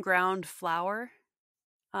stone ground flour,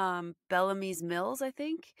 Bellamy's Mills, I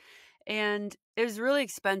think. And it was really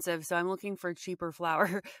expensive, so I'm looking for cheaper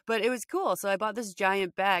flour, but it was cool. So I bought this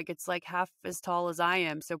giant bag. It's like half as tall as I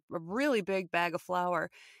am, so a really big bag of flour.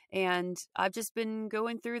 And I've just been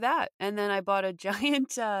going through that. And then I bought a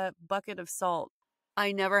giant bucket of salt.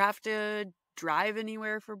 I never have to drive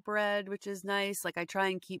anywhere for bread, which is nice. Like I try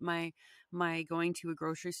and keep my going to a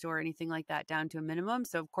grocery store or anything like that down to a minimum.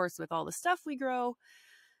 So of course, with all the stuff we grow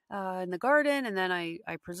in the garden, and then I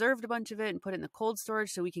preserved a bunch of it and put it in the cold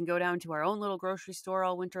storage so we can go down to our own little grocery store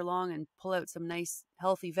all winter long and pull out some nice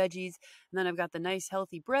healthy veggies. And then I've got the nice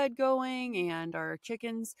healthy bread going, and our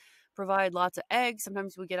chickens provide lots of eggs.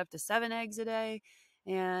 Sometimes we get up to 7 eggs a day.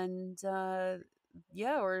 And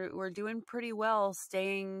yeah, we're doing pretty well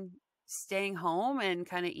staying home and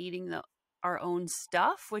kind of eating our own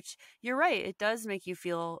stuff, which you're right, it does make you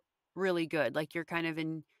feel really good, like you're kind of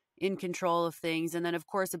in control of things. And then of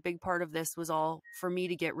course a big part of this was all for me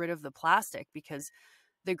to get rid of the plastic, because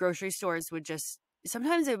the grocery stores would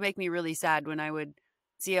sometimes it would make me really sad when I would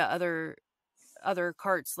see other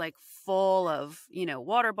carts like full of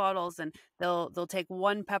water bottles, and they'll take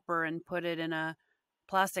one pepper and put it in a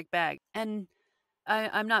plastic bag. And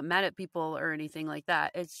I'm not mad at people or anything like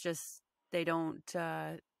that. It's just they don't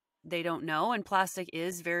know, and plastic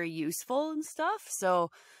is very useful and stuff.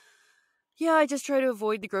 So yeah, I just try to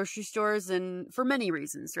avoid the grocery stores, and for many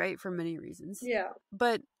reasons, right? For many reasons. Yeah.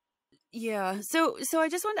 But yeah, so I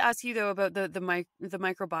just wanted to ask you though about the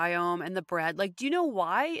microbiome and the bread. Like, do you know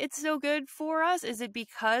why it's so good for us? Is it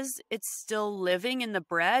because it's still living in the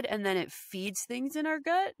bread and then it feeds things in our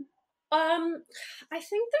gut? I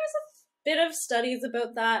think there's a bit of studies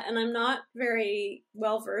about that, and I'm not very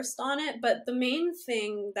well versed on it, but the main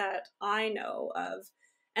thing that I know of,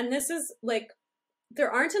 and this is like,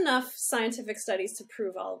 there aren't enough scientific studies to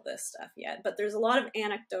prove all of this stuff yet, but there's a lot of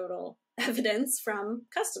anecdotal evidence from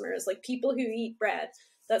customers, like people who eat bread,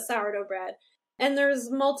 that sourdough bread, and there's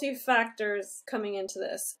multi-factors coming into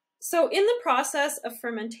this. So in the process of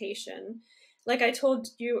fermentation, like I told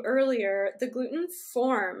you earlier, the gluten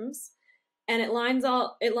forms and it lines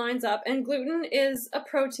up, and gluten is a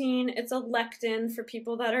protein. It's a lectin for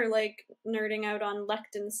people that are like nerding out on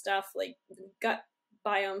lectin stuff, like gut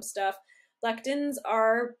biome stuff. Lectins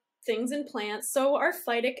are things in plants. So are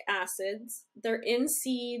phytic acids. They're in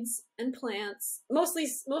seeds and plants, mostly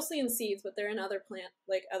in seeds, but they're in other plant,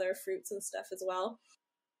 like other fruits and stuff as well.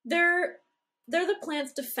 They're the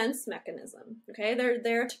plant's defense mechanism. Okay, they're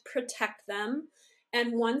there to protect them.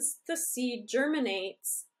 And once the seed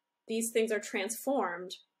germinates, these things are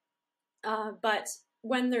transformed. But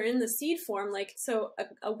when they're in the seed form, like, so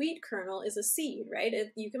a wheat kernel is a seed, right?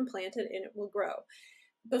 You can plant it and it will grow.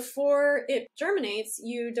 Before it germinates,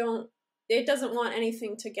 it doesn't want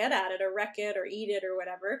anything to get at it or wreck it or eat it or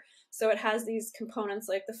whatever. So it has these components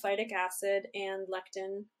like the phytic acid and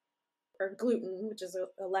lectin, or gluten, which is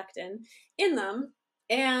a lectin, in them.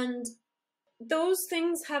 And those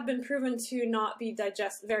things have been proven to not be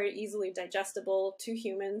very easily digestible to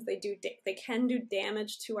humans. They can do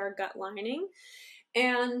damage to our gut lining.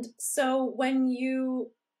 And so when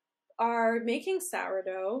you are making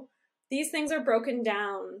sourdough, these things are broken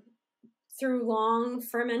down through long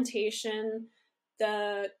fermentation.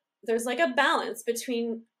 There's like a balance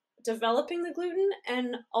between developing the gluten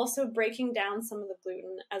and also breaking down some of the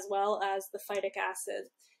gluten, as well as the phytic acid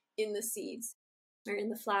in the seeds or in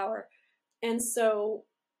the flour. And so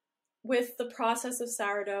with the process of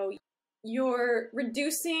sourdough, you're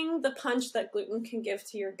reducing the punch that gluten can give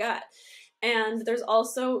to your gut. And there's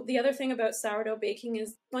also, the other thing about sourdough baking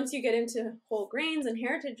is once you get into whole grains and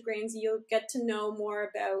heritage grains, you'll get to know more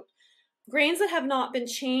about grains that have not been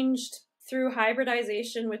changed through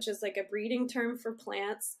hybridization, which is like a breeding term for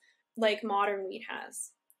plants, like modern wheat has.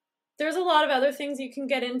 There's a lot of other things you can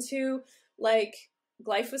get into, like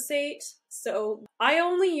glyphosate. So I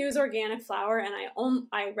only use organic flour, and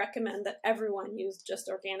I recommend that everyone use just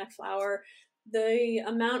organic flour. The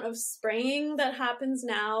amount of spraying that happens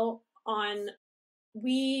now on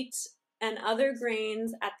wheat and other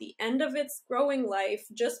grains at the end of its growing life,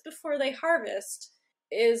 just before they harvest,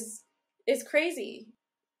 is crazy.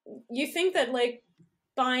 You think that like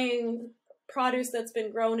buying produce that's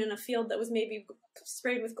been grown in a field that was maybe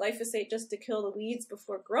sprayed with glyphosate just to kill the weeds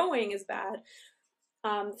before growing is bad.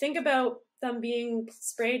 Think about them being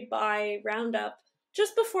sprayed by Roundup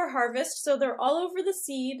just before harvest. So they're all over the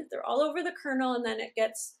seed, they're all over the kernel, and then it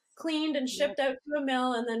gets cleaned and shipped out to a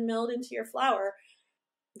mill and then milled into your flour.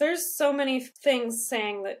 There's so many things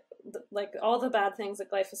saying that, like, all the bad things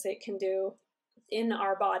that glyphosate can do in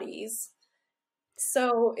our bodies.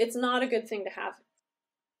 So it's not a good thing to have.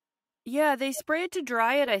 Yeah, they spray it to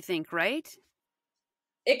dry it, I think, right?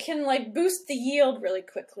 It can like boost the yield really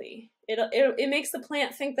quickly. It makes the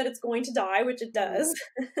plant think that it's going to die, which it does.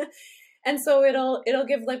 And so it'll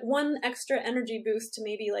give like one extra energy boost to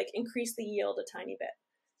maybe like increase the yield a tiny bit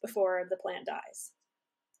before the plant dies.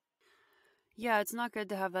 Yeah, it's not good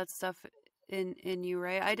to have that stuff in you,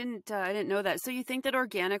 right? I didn't know that. So you think that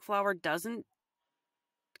organic flour doesn't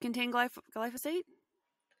contain glyphosate?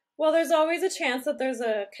 Well, there's always a chance that there's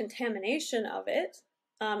a contamination of it.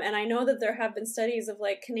 And I know that there have been studies of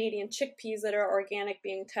like Canadian chickpeas that are organic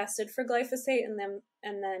being tested for glyphosate and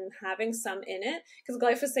then having some in it, because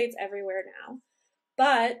glyphosate's everywhere now.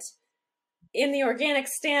 But in the organic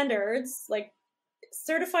standards, like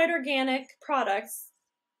certified organic products,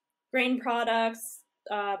 grain products,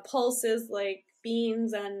 pulses like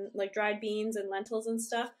beans and like dried beans and lentils and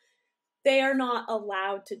stuff, they are not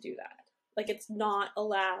allowed to do that. Like, it's not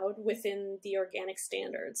allowed within the organic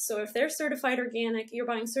standards. So if they're certified organic, you're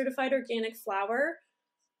buying certified organic flour.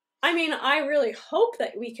 I mean, I really hope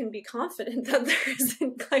that we can be confident that there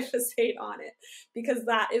isn't glyphosate on it, because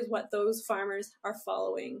that is what those farmers are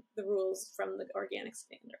following, the rules from the organic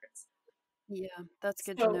standards. Yeah, that's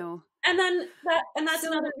good to know. And that's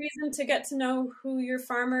another reason to get to know who your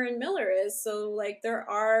farmer and miller is. So like there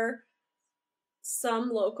are some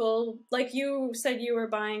local, like you said you were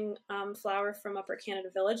buying flour from Upper Canada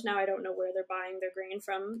Village. Now I don't know where they're buying their grain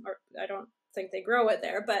from, or I don't think they grow it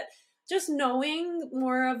there, but just knowing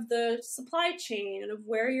more of the supply chain and of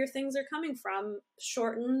where your things are coming from,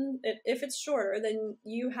 if it's shorter, then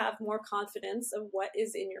you have more confidence of what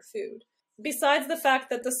is in your food. Besides the fact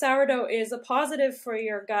that the sourdough is a positive for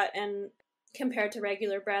your gut, and compared to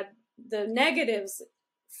regular bread, the negatives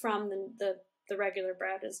from the regular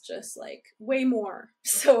bread is just like way more.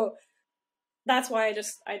 So that's why I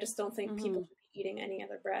just don't think people should be eating any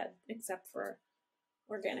other bread except for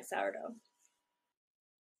organic sourdough.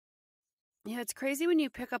 Yeah, it's crazy when you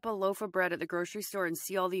pick up a loaf of bread at the grocery store and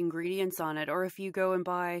see all the ingredients on it, or if you go and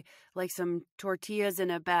buy like some tortillas in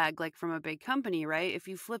a bag, like from a big company, right? If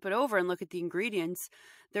you flip it over and look at the ingredients,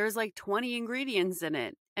 there's like 20 ingredients in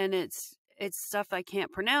it, and it's stuff I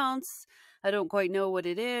can't pronounce. I don't quite know what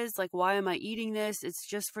it is. Like, why am I eating this? It's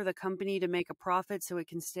just for the company to make a profit so it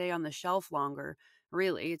can stay on the shelf longer.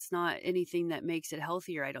 Really, it's not anything that makes it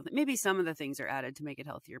healthier. I don't think. Maybe some of the things are added to make it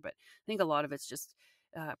healthier, but I think a lot of it's just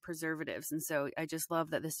preservatives. And so I just love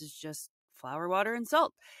that this is just flour, water, and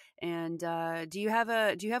salt. And do you have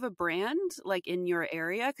a brand like in your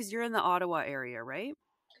area? Because you're in the Ottawa area, right?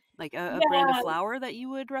 Like a brand of Yeah, flour that you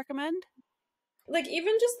would recommend? like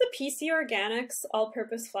even just the PC Organics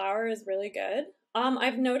all-purpose flour is really good.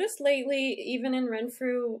 I've noticed lately, even in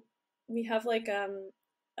Renfrew, we have like a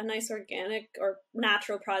nice organic or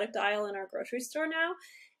natural product aisle in our grocery store now.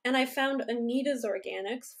 And I found Anita's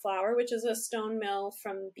Organics flour, which is a stone mill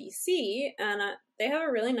from BC, and they have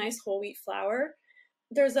a really nice whole wheat flour.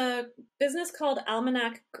 There's a business called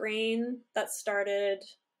Almanac Grain that started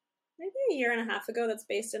maybe a year and a half ago that's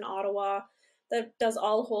based in Ottawa that does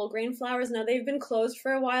all whole grain flours. Now they've been closed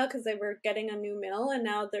for a while because they were getting a new mill, and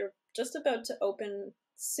now they're just about to open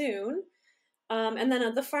soon. And then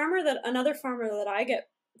another farmer that I get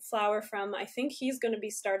flour from, I think he's going to be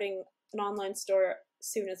starting an online store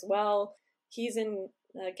soon as well. He's in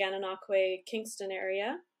Gananoque, Kingston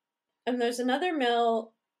area. And there's another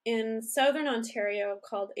mill in southern Ontario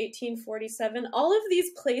called 1847. All of these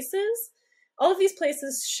places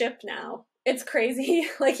ship now. It's crazy.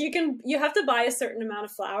 Like you have to buy a certain amount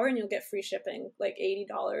of flour and you'll get free shipping, like $80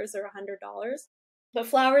 or $100. But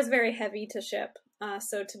flour is very heavy to ship.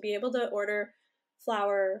 So to be able to order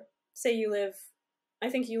flour, say I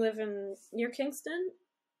think you live in near Kingston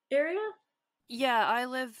area? Yeah, I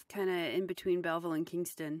live kind of in between Belleville and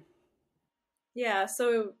Kingston. Yeah,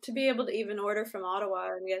 so to be able to even order from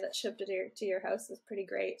Ottawa and get it shipped to your house is pretty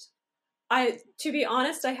great. To be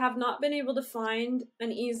honest, I have not been able to find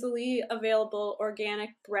an easily available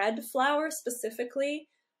organic bread flour specifically,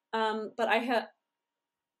 but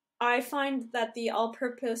I find that the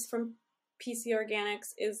all-purpose from PC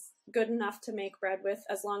Organics is good enough to make bread with,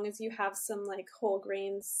 as long as you have some like whole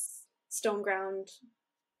grains, stone ground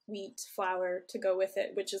wheat flour to go with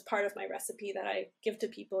it, which is part of my recipe that I give to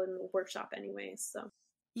people in the workshop anyways. So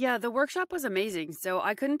Yeah, the workshop was amazing. So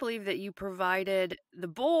I couldn't believe that you provided the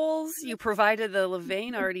bowls, you provided the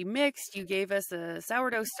levain already mixed, you gave us a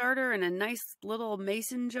sourdough starter and a nice little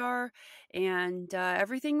mason jar, and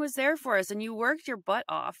everything was there for us. And you worked your butt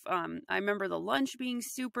off. I remember the lunch being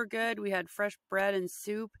super good. We had fresh bread and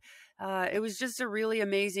soup. It was just a really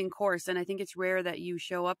amazing course, and I think it's rare that you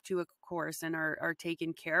show up to a course and are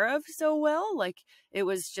taken care of so well. Like it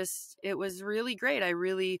was really great. I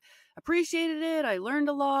really appreciated it. I learned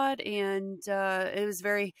a lot, and it was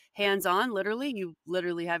very hands-on. Literally, you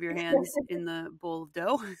literally have your hands in the bowl of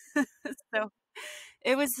dough. So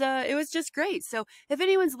it was just great. So if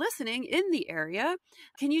anyone's listening in the area,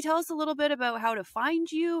 can you tell us a little bit about how to find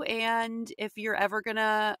you and if you're ever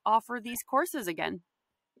gonna offer these courses again?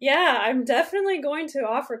 yeah, I'm definitely going to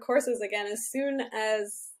offer courses again as soon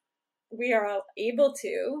as we are able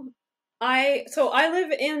to. I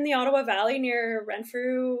live in the Ottawa Valley near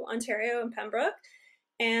Renfrew, Ontario, and Pembroke,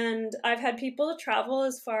 and I've had people travel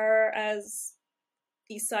as far as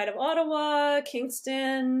east side of Ottawa,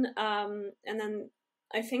 Kingston, and then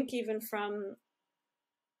I think even from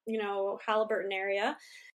Haliburton area.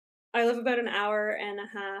 I live about an hour and a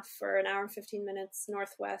half or an hour and 15 minutes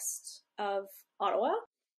northwest of Ottawa,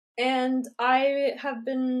 and I have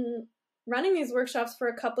been running these workshops for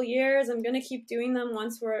a couple years. I'm going to keep doing them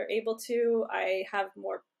once we're able to. I have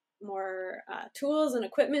more tools and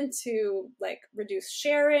equipment to like reduce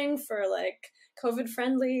sharing for like COVID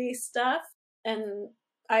friendly stuff. And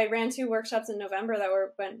I ran 2 workshops in November that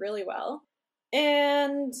went really well.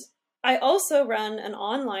 And I also run an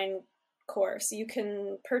online course. You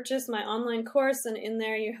can purchase my online course, and in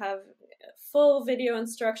there you have full video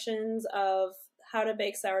instructions of how to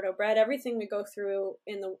bake sourdough bread, everything we go through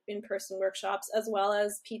in the in-person workshops, as well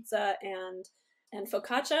as pizza and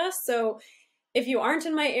focaccia. So if you aren't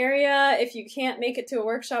in my area, if you can't make it to a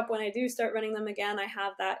workshop when I do start running them again, I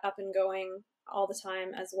have that up and going all the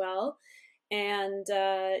time as well. And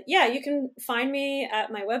yeah, you can find me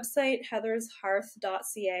at my website,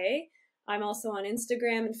 heathershearth.ca. I'm also on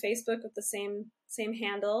Instagram and Facebook with the same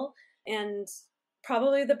handle. And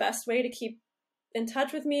probably the best way to keep in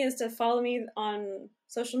touch with me is to follow me on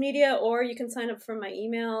social media, or you can sign up for my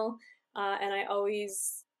email. And I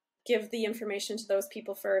always give the information to those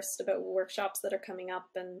people first about workshops that are coming up,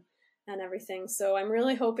 and and everything. So I'm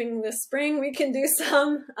really hoping this spring we can do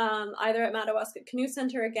some, either at Madawaska Canoe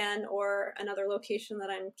Center again or another location that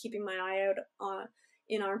I'm keeping my eye out on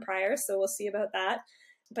in Arnprior. So we'll see about that.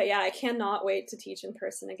 But yeah, I cannot wait to teach in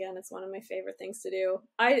person again. It's one of my favorite things to do.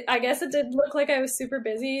 I guess it did look like I was super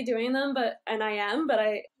busy doing them, and I am, but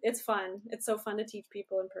it's fun. It's so fun to teach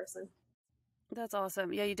people in person. That's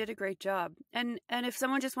awesome. Yeah, you did a great job. And if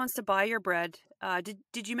someone just wants to buy your bread,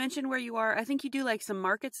 did you mention where you are? I think you do like some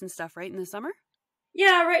markets and stuff, right, in the summer?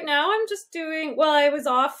 Yeah, right now I'm just doing, well, I was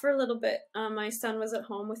off for a little bit. My son was at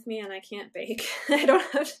home with me and I can't bake. I don't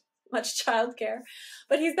have much childcare,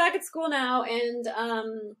 but he's back at school now, and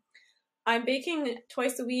I'm baking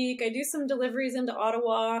twice a week. I do some deliveries into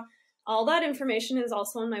Ottawa. All that information is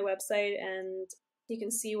also on my website, and you can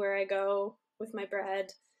see where I go with my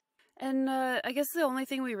bread. And I guess the only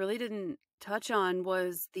thing we really didn't touch on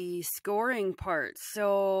was the scoring part.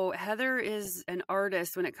 So Heather is an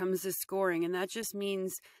artist when it comes to scoring, and that just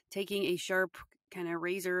means taking a sharp kind of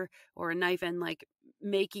razor or a knife and like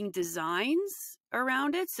making designs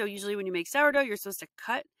around it. So usually when you make sourdough, you're supposed to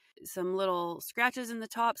cut some little scratches in the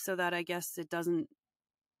top so that I guess it doesn't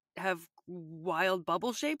have wild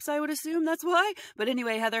bubble shapes, I would assume that's why. But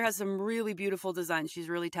anyway, Heather has some really beautiful designs. She's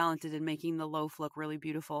really talented in making the loaf look really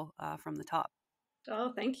beautiful from the top.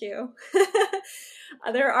 Oh, thank you.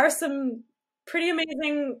 There are some pretty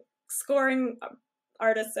amazing scoring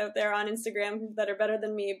artists out there on Instagram that are better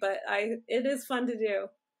than me, but it is fun to do.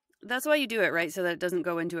 That's why you do it, right? So that it doesn't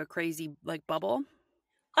go into a crazy like bubble?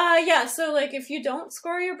 Yeah, so like if you don't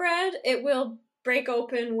score your bread, it will break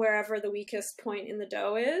open wherever the weakest point in the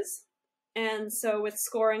dough is. And so with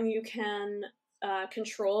scoring, you can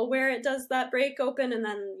control where it does that break open, and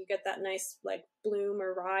then you get that nice like bloom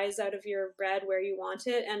or rise out of your bread where you want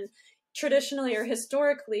it. And traditionally or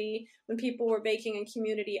historically, when people were baking in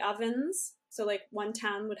community ovens, so like one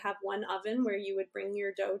town would have one oven where you would bring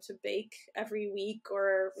your dough to bake every week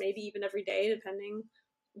or maybe even every day, depending.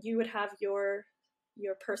 You would have your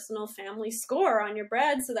personal family score on your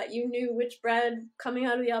bread so that you knew which bread coming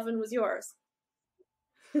out of the oven was yours.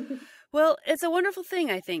 Well, it's a wonderful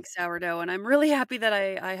thing, I think, sourdough, and I'm really happy that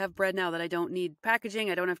I have bread now that I don't need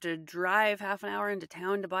packaging. I don't have to drive half an hour into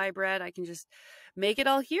town to buy bread. I can just make it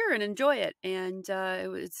all here and enjoy it. And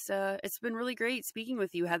it's been really great speaking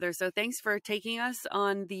with you, Heather. So thanks for taking us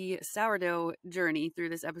on the sourdough journey through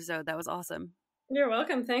this episode. That was awesome. You're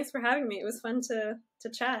welcome. Thanks for having me. It was fun to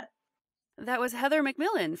chat. That was Heather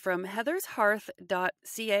MacMillan from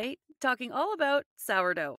heathershearth.ca talking all about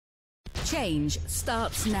sourdough. Change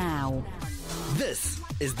starts now. This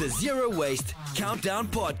is the Zero Waste Countdown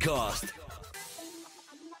Podcast.